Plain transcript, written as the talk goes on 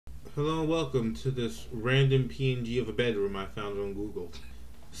Hello and welcome to this random PNG of a bedroom I found on Google.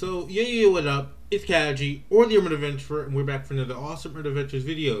 So, yeah, what up? It's Kaji, or the Urban Adventurer, and we're back for another awesome Urban Adventures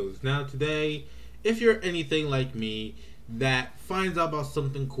videos. Now today, if you're anything like me that finds out about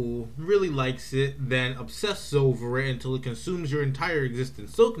something cool, really likes it, then obsesses over it until it consumes your entire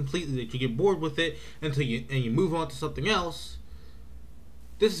existence so completely that you get bored with it until you move on to something else,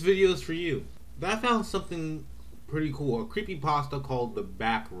 this video is for you. I found something pretty cool, a creepypasta called the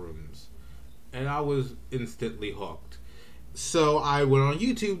Backrooms, and I was instantly hooked. So I went on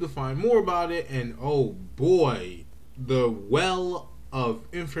YouTube to find more about it, and oh boy, the well of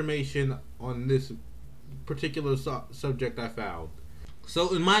information on this particular subject I found.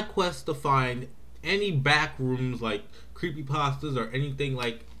 So in my quest to find any backrooms like creepypastas or anything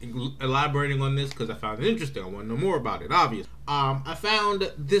like elaborating on this, because I found it interesting, I want to know more about it, obviously. I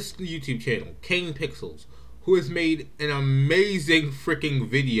found this YouTube channel, Kane Pixels, who has made an amazing freaking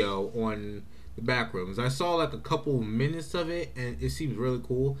video on the backrooms. I saw like a couple minutes of it and it seems really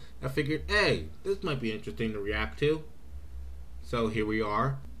cool. I figured, hey, this might be interesting to react to. So here we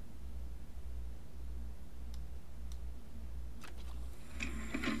are.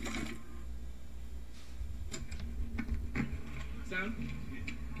 Sound,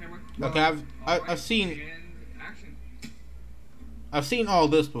 camera. Okay, I've seen all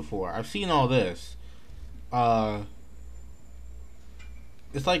this before. I've seen all this.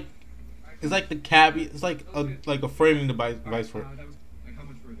 It's like the cabbie. It's like a framing device for. Like how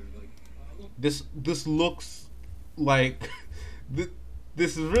much further? Like This looks like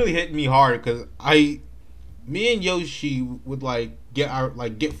this is really hitting me hard because me and Yoshi would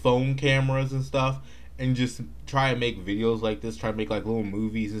get phone cameras and stuff and just try and make videos like this, try to make like little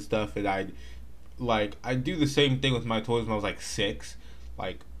movies and stuff, and I'd do the same thing with my toys when I was like 6,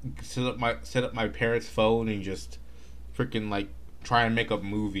 like set up my parents' phone and just freaking like try and make a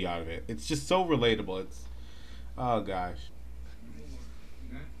movie out of it. It's just so relatable. It's, oh gosh.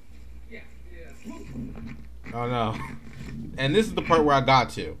 Oh no. And this is the part where I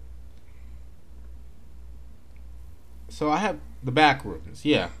got to. So I have the backrooms,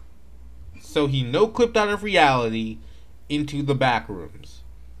 yeah. So he no-clipped out of reality into the backrooms.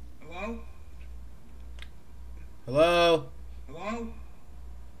 hello? Hello? Hello?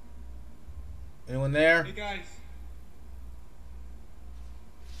 Anyone there? Hey guys.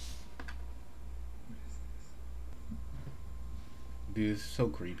 Dude, it's so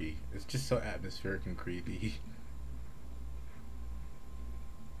creepy. It's just so atmospheric and creepy.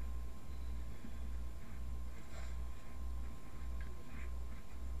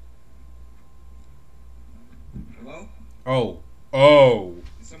 Hello? Oh.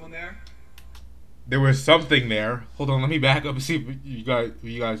 Is someone there? There was something there. Hold on, let me back up and see if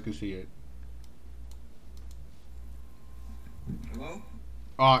you guys can see it. Hello?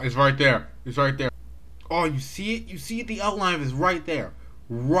 It's right there. It's right there. Oh, you see it? You see it? The outline is right there.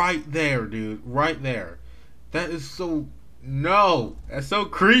 Right there, dude. Right there. That is so... No. That's so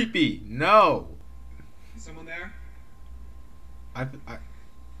creepy. No. Is someone there?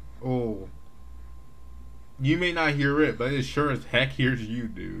 Oh. You may not hear it, but it sure as heck hears you,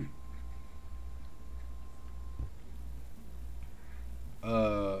 dude.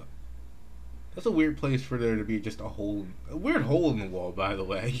 That's a weird place for there to be just a weird hole in the wall, by the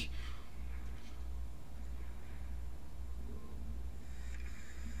way.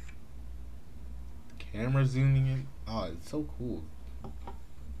 Camera zooming in. Oh, it's so cool.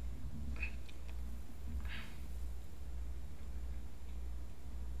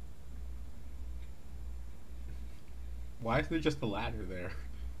 Why is there just a ladder there?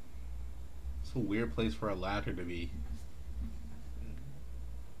 It's a weird place for a ladder to be.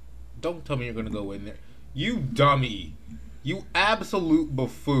 Don't tell me you're gonna go in there. You dummy. You absolute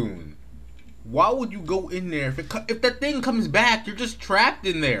buffoon. Why would you go in there? If that thing comes back, you're just trapped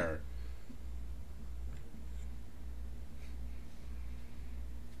in there.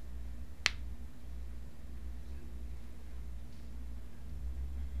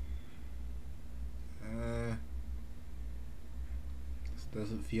 This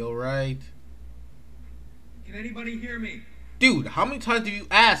doesn't feel right. Can anybody hear me? Dude, how many times have you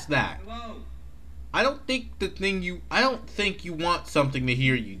asked that? Hello? I don't think you want something to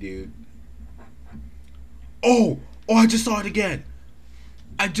hear you, dude. Oh, I just saw it again.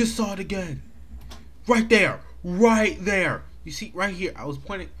 Right there. Right there. You see right here. I was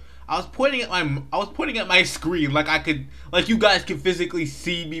pointing at my screen like you guys can physically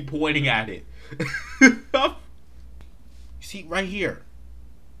see me pointing at it. You see right here.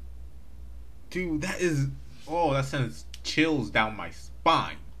 Dude, that sends chills down my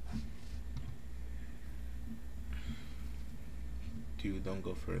spine. Dude, don't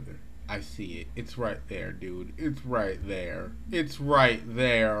go further. I see it. It's right there, dude. It's right there. It's right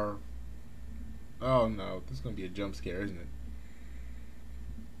there. Oh no, this is gonna be a jump scare, isn't it?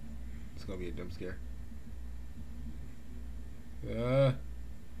 It's gonna be a jump scare.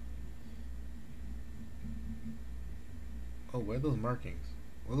 Oh, where are those markings?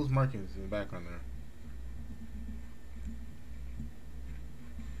 What are those markings in the background there?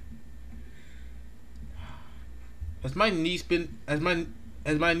 Has my niece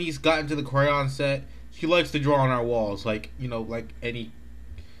got into the crayon set? She likes to draw on our walls, like, you know, like any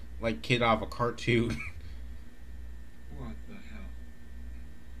kid out of a cartoon. What the hell?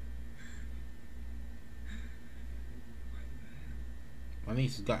 My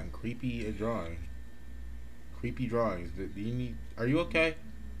niece has gotten creepy at drawing. Creepy drawings. Do you need? Are you okay?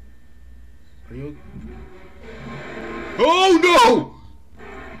 Are you? Oh no!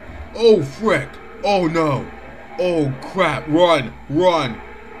 Oh frick! Oh no! Oh crap! Run! Run!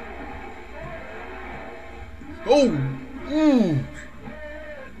 Oh! Ooh!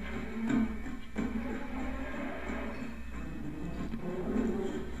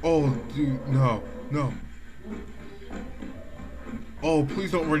 Oh, dude, no, no. Oh,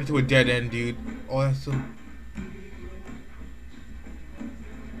 please don't run into a dead end, dude. Oh, that's so.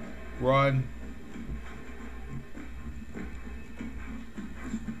 Run.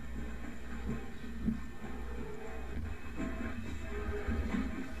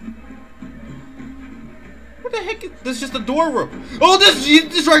 What the heck? This is just a door. Oh,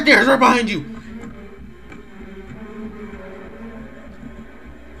 this right there. It's right behind you.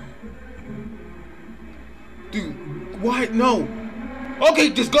 Dude, why? No.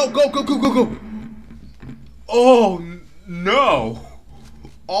 Okay, just go. Oh, no.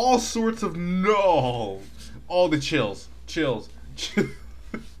 All sorts of no. All the chills. Dude,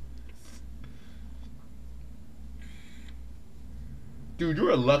 you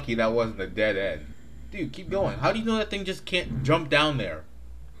were lucky that wasn't a dead end. Dude, keep going. How do you know that thing just can't jump down there?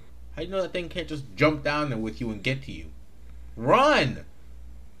 How do you know that thing can't just jump down there with you and get to you? Run!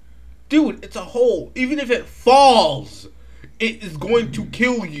 Dude, it's a hole. Even if it falls, it is going to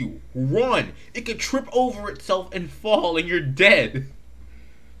kill you. Run! It could trip over itself and fall and you're dead.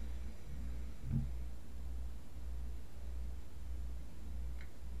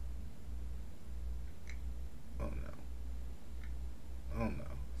 Oh no. Oh no.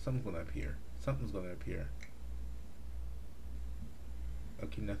 Something's gonna appear. Something's gonna appear.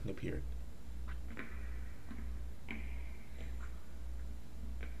 Okay, nothing appeared.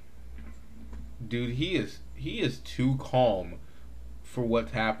 Dude, he is too calm for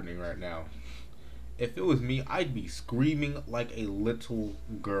what's happening right now. If it was me, I'd be screaming like a little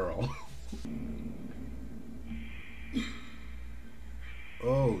girl.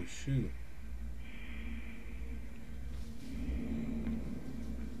 Oh shoot.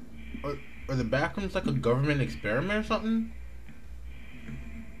 Are the Backrooms like a government experiment or something?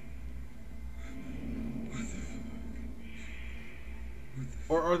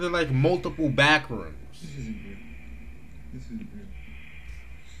 Or are there like multiple Backrooms? This isn't real. This isn't real.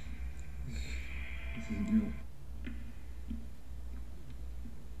 This isn't real.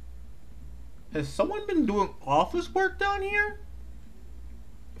 Has someone been doing office work down here?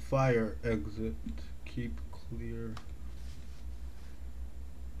 Fire exit. Keep clear.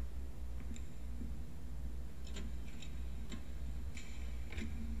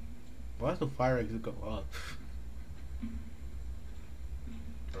 Why does the fire exit go up?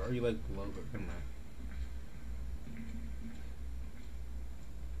 Or are you like below it? Never mind.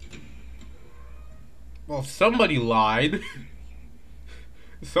 Well, somebody lied.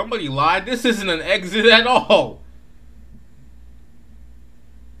 Somebody lied. This isn't an exit at all.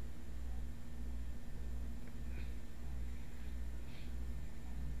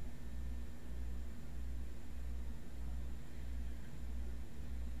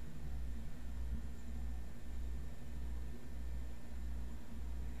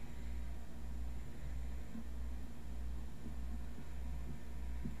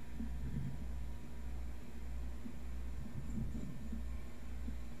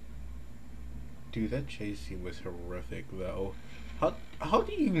 Dude, that chase scene was horrific, though. How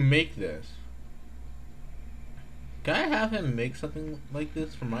do you make this? Can I have him make something like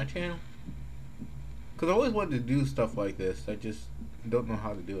this for my channel? Because I always wanted to do stuff like this. I just don't know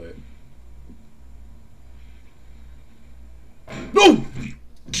how to do it. No!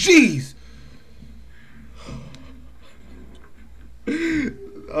 Jeez!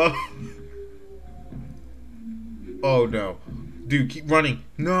 Oh no. Dude, keep running.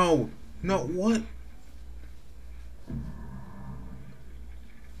 No! No, what?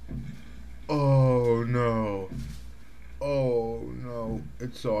 Oh no. Oh no.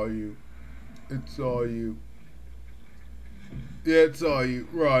 It's all you. It's all you. Yeah, it's all you.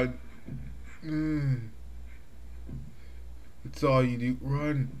 Run. It's all you do.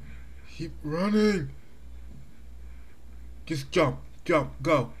 Run. Keep running. Just jump. Jump.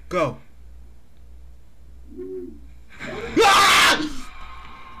 Go. Go. Ah!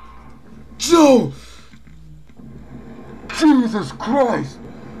 Joe! Jesus Christ!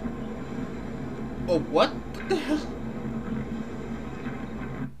 Oh, what? What the hell?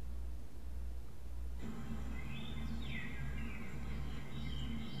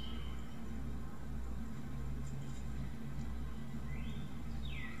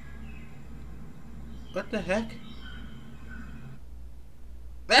 What the heck?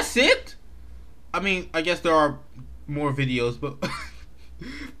 That's it? I mean, I guess there are more videos, but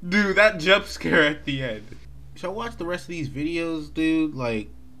dude, that jump scare at the end. Should I watch the rest of these videos, dude? Like,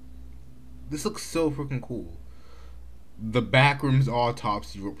 this looks so freaking cool. The Backrooms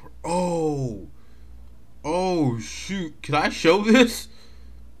autopsy report. Oh, oh shoot! Can I show this?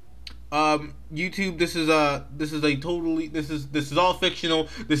 YouTube, this is all fictional.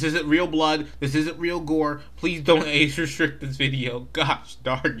 This isn't real blood. This isn't real gore. Please don't age restrict this video. Gosh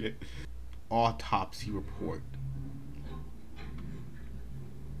darn it. Autopsy report.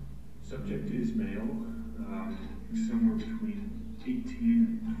 Subject is male, somewhere between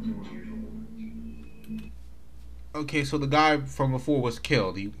 18 and 21 years old. Okay, so the guy from before was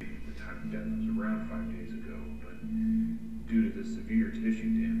killed. The time of death was around 5 days ago, but due to the severe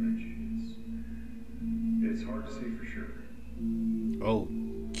tissue damage, it's hard to say for sure. Oh,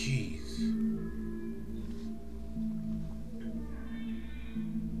 jeez.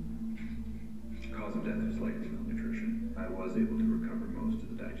 Cause of death is likely malnutrition. I was able to recover most of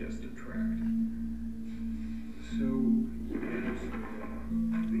the digestive tract. So,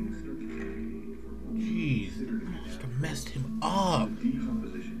 things start to take for Jeez, just messed him up. The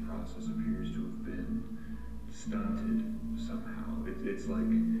decomposition process appears to have been stunted somehow.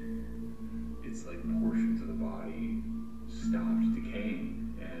 It's like portions of the body stopped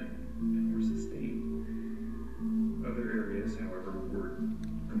decaying and were sustained. Other areas, however, were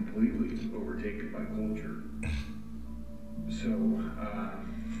completely overtaken by culture. So,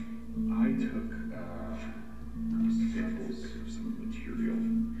 I took samples of some material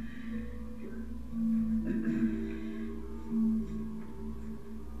here.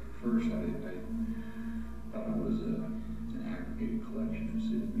 First, I thought it was an aggregated collection of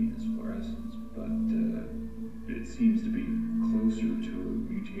pseudomonas fluorescens, but it seems to be closer to a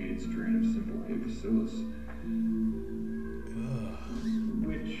mutated strain of simple Bacillus,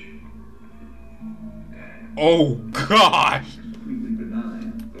 which Oh gosh! completely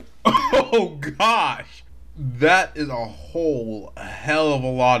benign. Oh gosh! That is a whole hell of a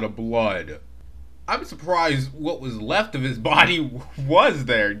lot of blood. I'm surprised what was left of his body was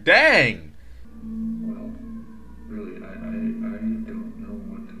there. Dang! Well, really, I don't know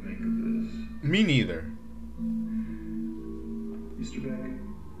what to make of this. Me neither. Mr. Beck,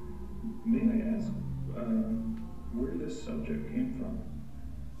 may I ask where this subject came from?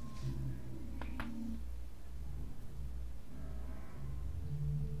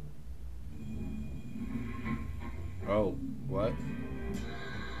 Oh, what?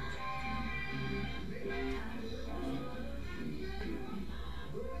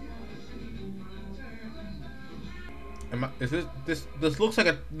 Is this looks like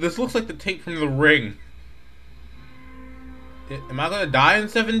the tape from The Ring. Am I gonna die in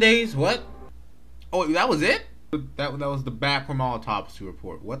 7 days? What? Oh, that was it? That was the backroom autopsy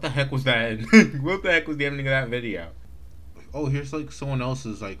report. What the heck was that? What the heck was the ending of that video? Oh, here's like someone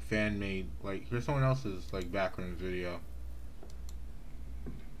else's like fan made, like here's someone else's like Backrooms video.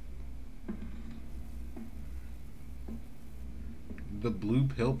 The Blue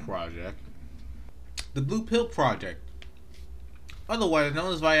Pill Project. The Blue Pill Project, otherwise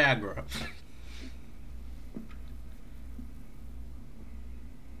known as Viagra.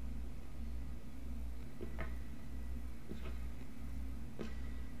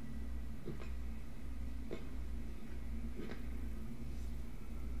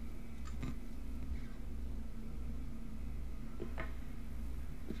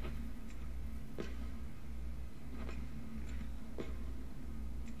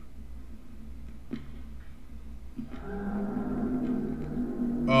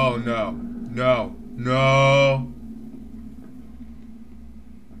 Oh no. No. No.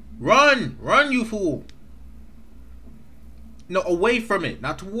 Run! Run, you fool! No, away from it,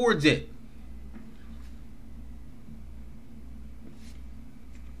 not towards it.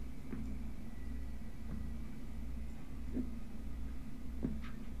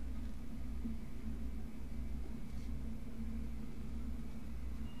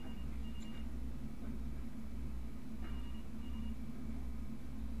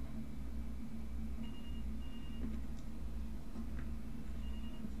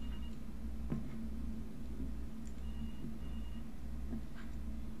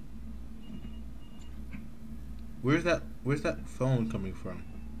 Where's that phone coming from?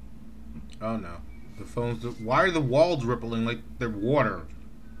 Oh no. The phone's... Why are the walls rippling like they're water?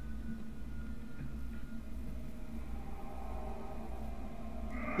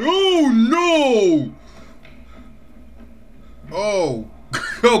 Oh no! Oh.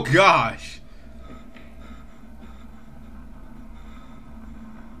 Oh gosh.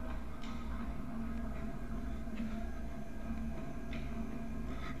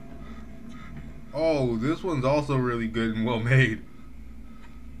 Oh, this one's also really good and well made.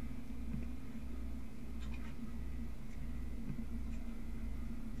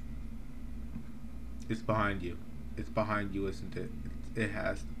 It's behind you. It's behind you, isn't it? It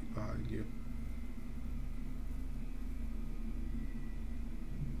has to be behind you.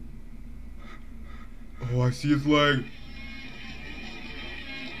 Oh, I see his leg.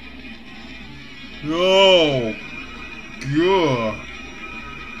 No! God.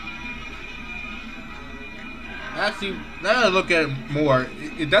 Actually, now that I look at it more,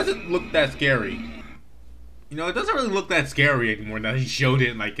 it doesn't look that scary. You know, it doesn't really look that scary anymore now he showed it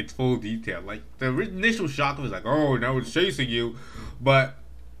in like its full detail. Like the initial shock was like, oh, now it's chasing you. But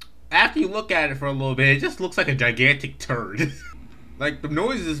after you look at it for a little bit, it just looks like a gigantic turd. Like the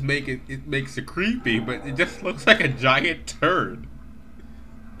noises make it makes it creepy, but it just looks like a giant turd.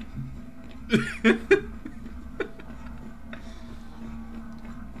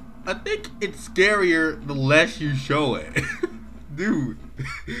 I think it's scarier the less you show it. Dude,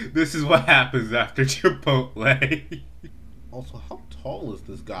 this is what happens after Chipotle. Also, how tall is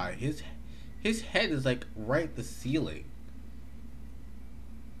this guy? His head is like right at the ceiling.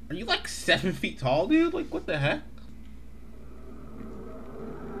 Are you like 7 feet tall, dude? Like what the heck?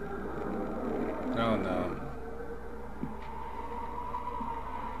 Oh no.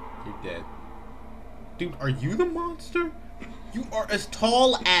 You're dead. Dude, are you the monster? You are as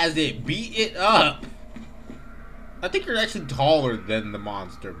tall as it. Beat it up. I think you're actually taller than the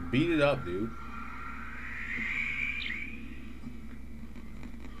monster. Beat it up, dude.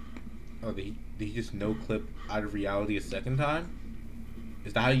 Oh, did he just no clip out of reality a second time?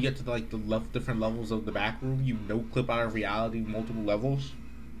 Is that how you get to like the different levels of the back room? You no clip out of reality multiple levels?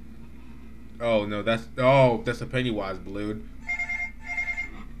 Oh no, that's a Pennywise balloon.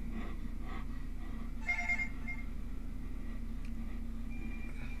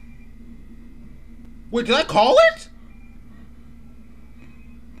 Wait, did I call it?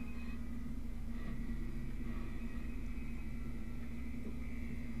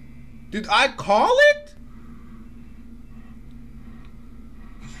 Did I call it?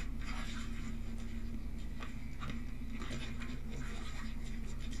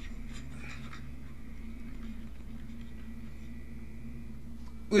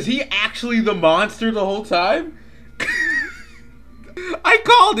 Was he actually the monster the whole time? I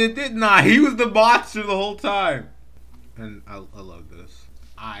called it, didn't I? He was the monster the whole time. And I love this.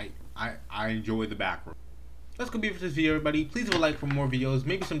 I enjoy the background. That's gonna be it for this video, everybody. Please leave a like for more videos,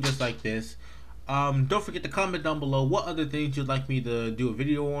 maybe some just like this. Don't forget to comment down below what other things you'd like me to do a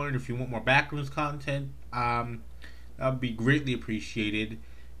video on. If you want more Backrooms content, that would be greatly appreciated.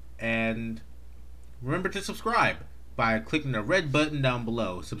 And remember to subscribe by clicking the red button down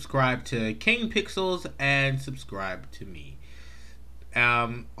below. Subscribe to King Pixels and subscribe to me.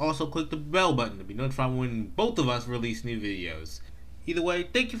 Also click the bell button to be notified when both of us release new videos. Either way,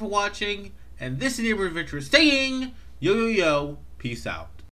 thank you for watching, and this is Neighborhood Adventure saying yo yo yo, peace out.